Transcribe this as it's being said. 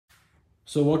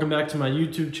So welcome back to my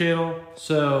YouTube channel.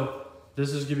 So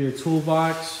this is gonna be a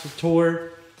toolbox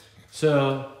tour.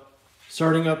 So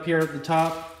starting up here at the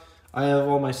top, I have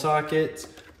all my sockets.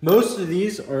 Most of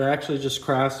these are actually just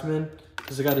Craftsman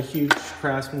because I got a huge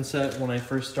Craftsman set when I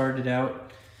first started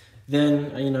out.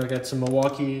 Then, I got some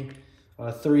Milwaukee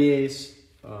 3/8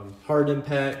 hard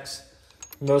impacts.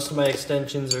 Most of my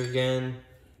extensions are again,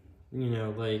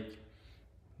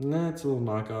 that's a little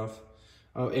knockoff.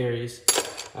 Oh, Aries.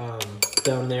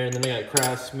 Down there, and then I got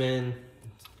Craftsman.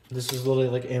 This is literally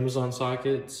like Amazon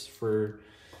sockets for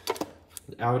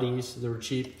Audis. They were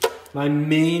cheap. My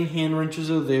main hand wrenches,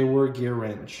 though, they were gear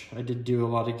wrench. I did do a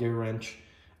lot of gear wrench.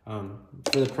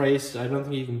 For the price, I don't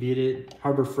think you can beat it.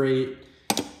 Harbor Freight,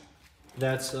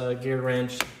 that's a gear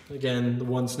wrench. Again, the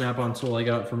one snap-on tool I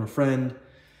got from a friend.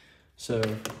 So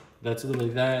that's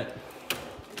literally that.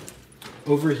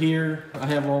 Over here, I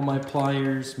have all my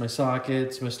pliers, my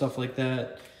sockets, my stuff like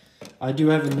that. I do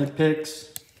have a nip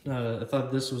picks. I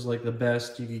thought this was like the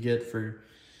best you could get for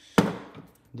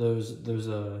those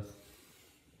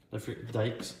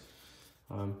dikes.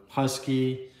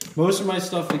 Husky. Most of my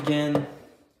stuff, again,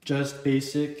 just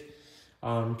basic,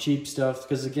 cheap stuff.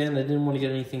 Because again, I didn't want to get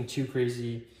anything too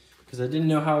crazy because I didn't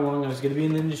know how long I was going to be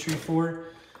in the industry for.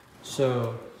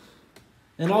 So,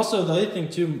 and also the other thing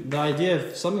too, the idea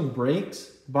if something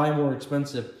breaks, buy more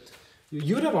expensive.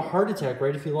 You would have a heart attack,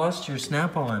 right, if you lost your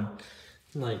snap-on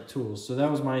tools. So that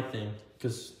was my thing,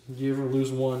 because if you ever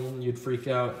lose one, you'd freak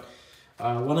out.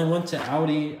 When I went to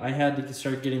Audi, I had to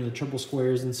start getting the triple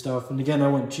squares and stuff. And again, I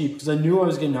went cheap because I knew I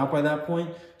was getting out by that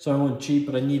point. So I went cheap,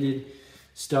 but I needed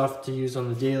stuff to use on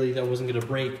the daily that wasn't going to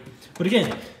break. But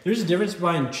again, there's a difference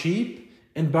buying cheap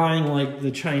and buying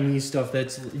the Chinese stuff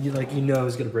that's is going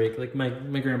to break. Like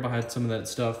my grandpa had some of that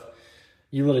stuff.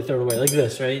 You literally throw it away like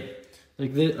this, right?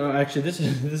 Like this. Actually, this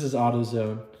is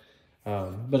AutoZone.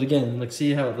 But again,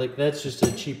 see how that's just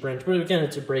a cheap wrench. But again,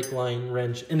 it's a brake line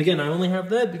wrench. And again, I only have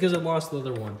that because I lost the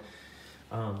other one.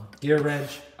 Gear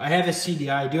wrench. I have a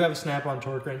CDI. I do have a snap-on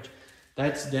torque wrench.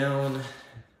 That's down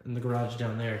in the garage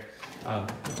down there. I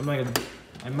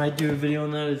might do a video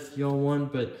on that if y'all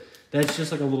want, but that's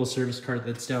just like a little service cart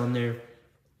that's down there.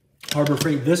 Harbor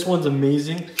Freight. This one's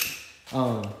amazing.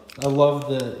 I love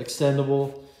the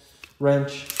extendable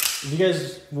wrench. If you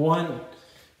guys want,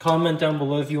 comment down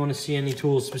below if you want to see any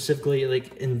tools specifically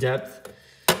in depth.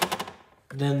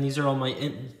 Then these are all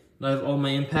I have all my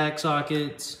impact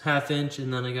sockets, 1/2 inch,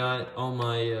 and then I got all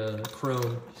my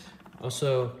chrome.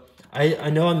 Also, I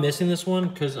know I'm missing this one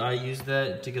because I used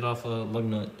that to get off a lug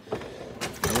nut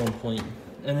at one point.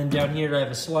 And then down here I have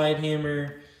a slide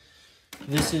hammer.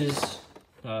 This is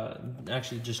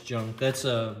actually just junk. That's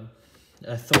a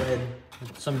thread,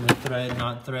 some thread,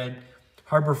 not thread.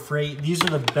 Harbor Freight. These are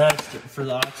the best for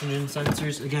the oxygen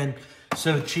sensors. Again,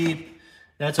 so cheap.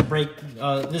 That's a brake.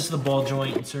 This is the ball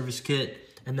joint service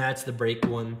kit, and that's the brake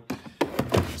one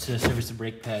to service the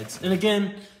brake pads. And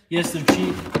again, yes, they're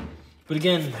cheap, but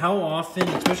again, how often,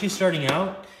 especially starting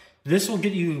out, this will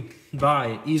get you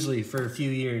by easily for a few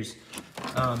years.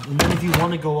 And then if you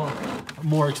want to go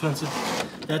more expensive,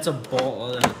 that's a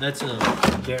ball. That's a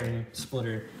bearing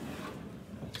splitter.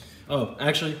 Oh,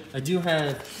 actually, I do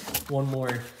have one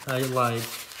more. I lied.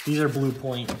 These are Blue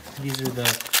Point. These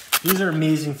are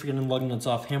amazing for getting lug nuts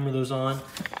off. Hammer those on,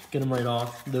 get them right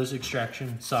off. Those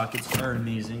extraction sockets are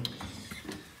amazing.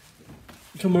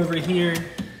 Come over here.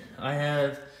 I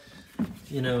have,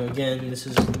 again, this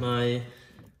is my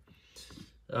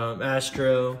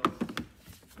Astro,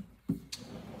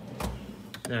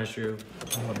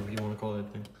 whatever you want to call that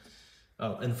thing.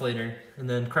 Oh, inflator. And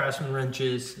then Craftsman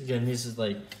wrenches. Again, these is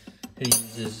who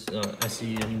uses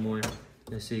SE anymore,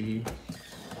 SE.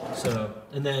 So,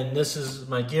 and then this is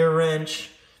my gear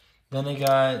wrench. Then I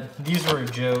got, these were a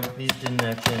joke. These didn't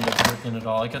actually end up working at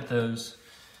all. I got those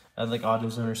at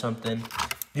AutoZone or something.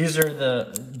 These are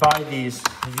buy these.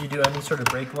 If you do any sort of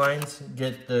brake lines,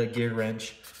 get the gear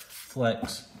wrench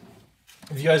flex.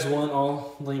 If you guys want,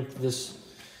 I'll link this.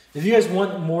 If you guys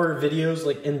want more videos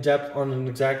in depth on an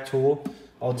exact tool,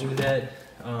 I'll do that.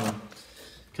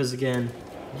 Because again,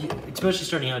 especially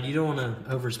starting out, you don't want to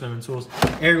overspend on tools.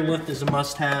 Airlift is a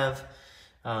must-have.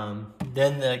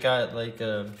 Then I got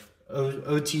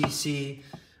OTC.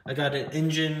 I got an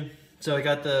engine, so I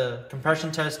got the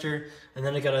compression tester, and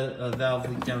then I got a valve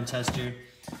leak down tester.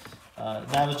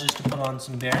 That was just to put on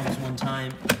some bearings one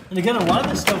time. And again, a lot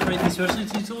of this stuff, right, these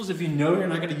specialty tools, if you know you're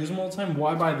not going to use them all the time,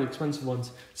 why buy the expensive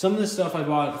ones? Some of this stuff I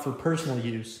bought for personal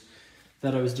use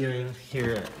that I was doing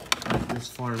here at this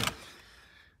farm.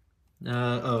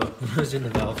 I was in the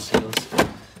valve seals.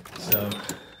 So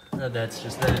that's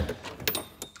just that.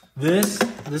 This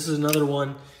is another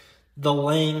one. the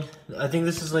Lang. I think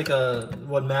this is like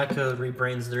what Matco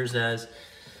rebrands theirs as.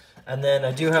 And then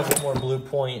I do have one more Blue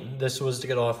Point. This was to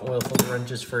get off oil filter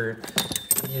wrenches for,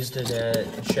 used it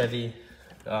at Chevy.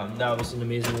 That was an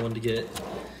amazing one to get.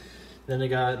 Then I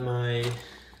got my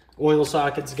oil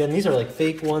sockets. Again, these are like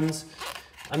fake ones.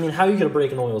 I mean, how are you gonna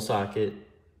break an oil socket?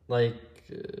 Like,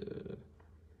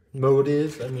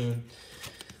 motive? I mean,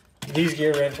 these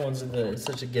gear wrench ones are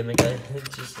such a gimmick.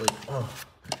 It's just like, oh,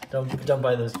 don't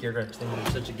buy those gear wrench things.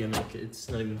 They're such a gimmick. It's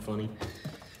not even funny.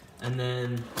 And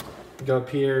then go up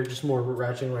here, just more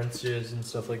ratchet wrenches and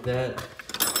stuff like that.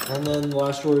 And then the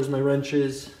last drawer is my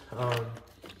wrenches.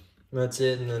 That's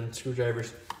it. And then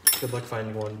screwdrivers. Good luck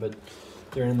finding one, but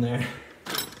they're in there.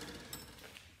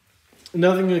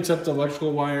 Nothing except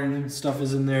electrical wiring and stuff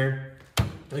is in there.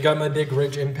 I got my big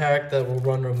Ridge Impact that will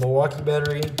run a Milwaukee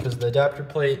battery because the adapter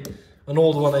plate. An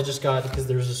old one I just got because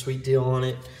there's a sweet deal on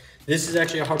it. This is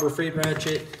actually a Harbor Freight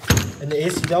ratchet. And the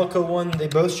AC Delco one, they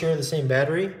both share the same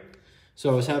battery. So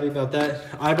I was happy about that.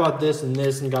 I bought this and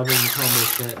got me the combo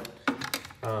set.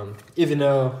 Even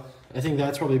though I think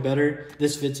that's probably better.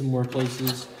 This fits in more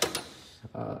places.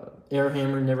 Air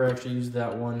hammer, never actually used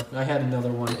that one. I had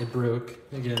another one, it broke.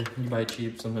 Again, you buy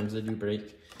cheap, sometimes they do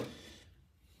break.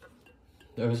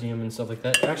 The OZM and stuff like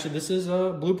that. Actually, this is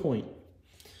a Blue Point.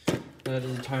 That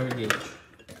is a tire gauge.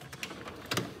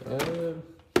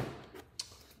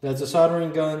 That's a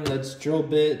soldering gun, that's drill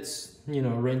bits, you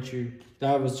know, wrencher.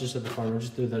 That was just at the farm, I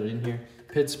just threw that in here.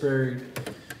 Pittsburgh,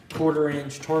 1/4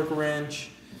 inch torque wrench,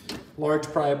 large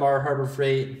pry bar, Harbor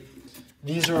Freight.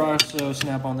 These are also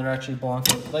Snap-on, they're actually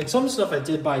Blanco. Like some stuff I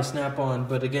did buy Snap-on,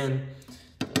 but again,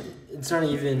 it's not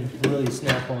even really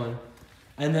Snap-on.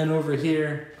 And then over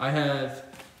here, I have,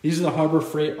 these are the Harbor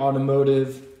Freight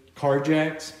Automotive car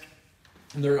jacks.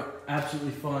 And they're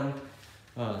absolutely fun.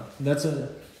 That's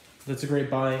a great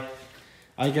buy.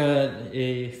 I got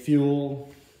a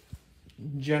fuel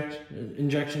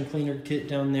injection cleaner kit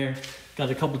down there.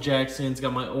 Got a couple jacks in,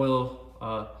 got my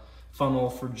oil funnel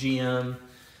for GM.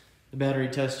 The battery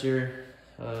tester,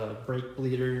 brake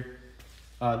bleeder.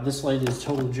 This light is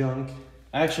total junk.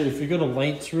 Actually, if you go to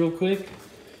lights real quick,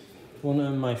 one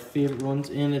of my favorite ones,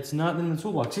 and it's not in the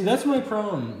toolbox. See, that's my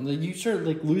problem. Like, you start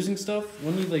like losing stuff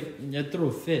when I'd throw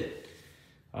a fit.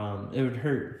 It would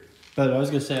hurt. But I was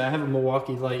gonna say, I have a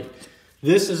Milwaukee light.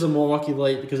 This is a Milwaukee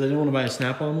light because I didn't want to buy a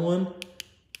Snap-on one.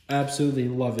 Absolutely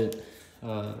love it.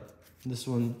 This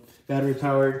one, battery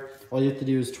powered. All you have to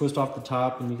do is twist off the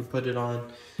top and you can put it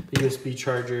on the USB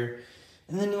charger.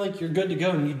 And then you're good to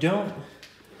go. And you don't,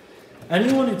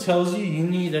 anyone who tells you you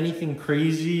need anything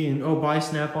crazy and, oh, buy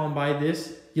Snap-on, buy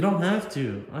this, you don't have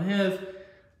to.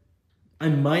 I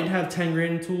might have 10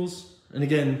 grand in tools. And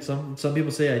again, some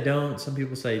people say I don't, some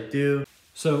people say I do.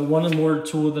 So one more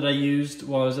tool that I used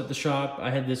while I was at the shop,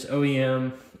 I had this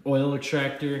OEM oil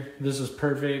extractor. This is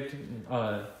perfect.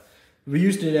 We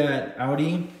used it at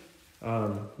Audi.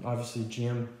 Obviously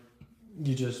GM,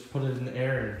 you just put it in the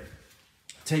air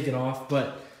and take it off,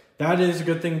 but that is a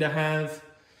good thing to have.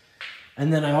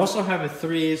 And then I also have a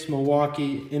 3/8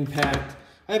 Milwaukee Impact.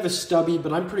 I have a stubby,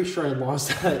 but I'm pretty sure I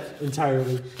lost that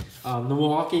entirely. The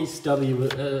Milwaukee stubby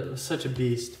was such a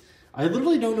beast. I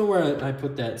literally don't know where I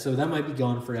put that, so that might be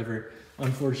gone forever,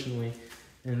 unfortunately.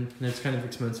 And that's kind of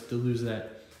expensive to lose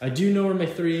that. I do know where my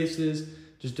 3/8 is,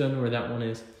 just don't know where that one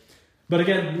is. But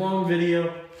again, long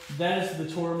video. That is the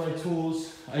tour of my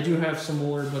tools. I do have some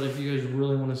more, but if you guys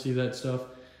really want to see that stuff.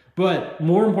 But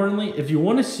more importantly, if you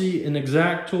want to see an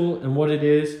exact tool and what it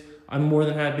is, I'm more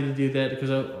than happy to do that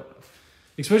because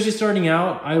especially starting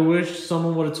out, I wish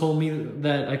someone would have told me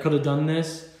that I could have done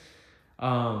this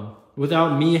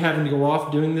without me having to go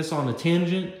off doing this on a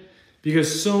tangent,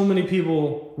 because so many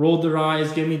people rolled their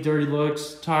eyes, gave me dirty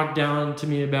looks, talked down to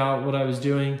me about what I was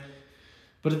doing.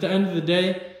 But at the end of the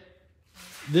day,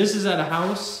 this is at a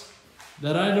house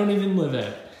that I don't even live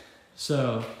at.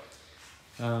 So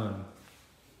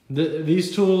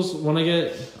these tools, when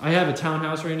I have a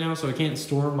townhouse right now, so I can't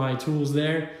store my tools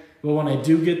there. But when I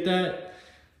do get that,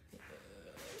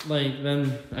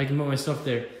 then I can put my stuff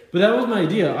there. But that was my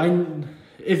idea.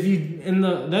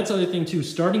 That's the other thing too.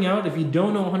 Starting out, if you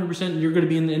don't know 100% you're going to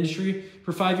be in the industry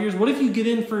for 5 years, what if you get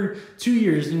in for 2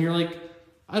 years and you're like,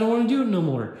 I don't want to do it no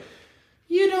more?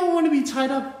 You don't want to be tied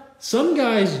up. Some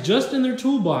guys just in their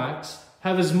toolbox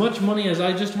have as much money as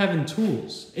I just have in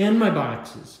tools and my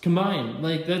boxes combined.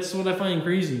 That's what I find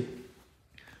crazy.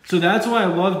 So that's why I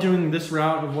love doing this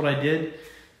route of what I did,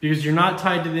 because you're not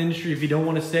tied to the industry if you don't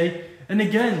want to stay. And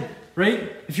again,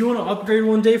 right, if you want to upgrade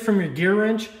one day from your gear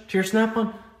wrench to your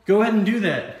Snap-on, go ahead and do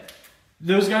that.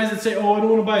 Those guys that say, oh, I don't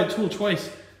want to buy a tool twice,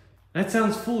 that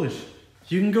sounds foolish.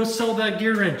 You can go sell that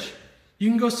gear wrench. you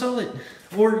can go sell it.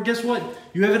 Or guess what?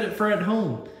 You have it for at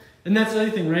home. And that's the other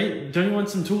thing, right? Don't you want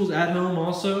some tools at home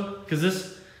also?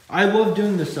 Because I love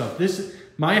doing this stuff.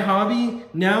 My hobby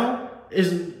now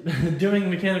is doing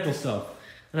mechanical stuff.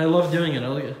 And I love doing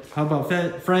it. How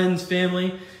about friends,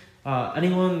 family,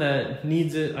 anyone that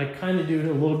needs it? I kind of do it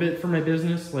a little bit for my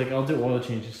business. Like I'll do oil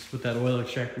changes with that oil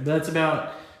extractor. But that's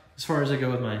about as far as I go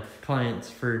with my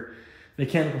clients for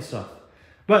mechanical stuff.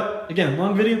 But again,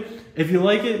 long video. If you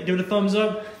like it, give it a thumbs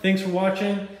up. Thanks for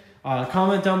watching.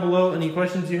 Comment down below any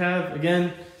questions you have.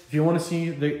 Again, if you want to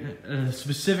see the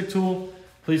specific tool,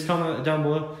 please comment down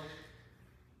below.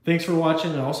 Thanks for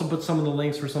watching. I also put some of the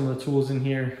links for some of the tools in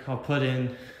here. I'll put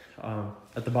in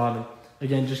at the bottom.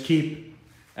 Again, just keep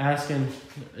asking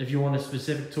if you want a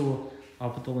specific tool.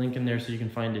 I'll put the link in there so you can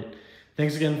find it.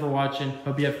 Thanks again for watching.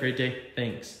 Hope you have a great day.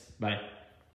 Thanks. Bye.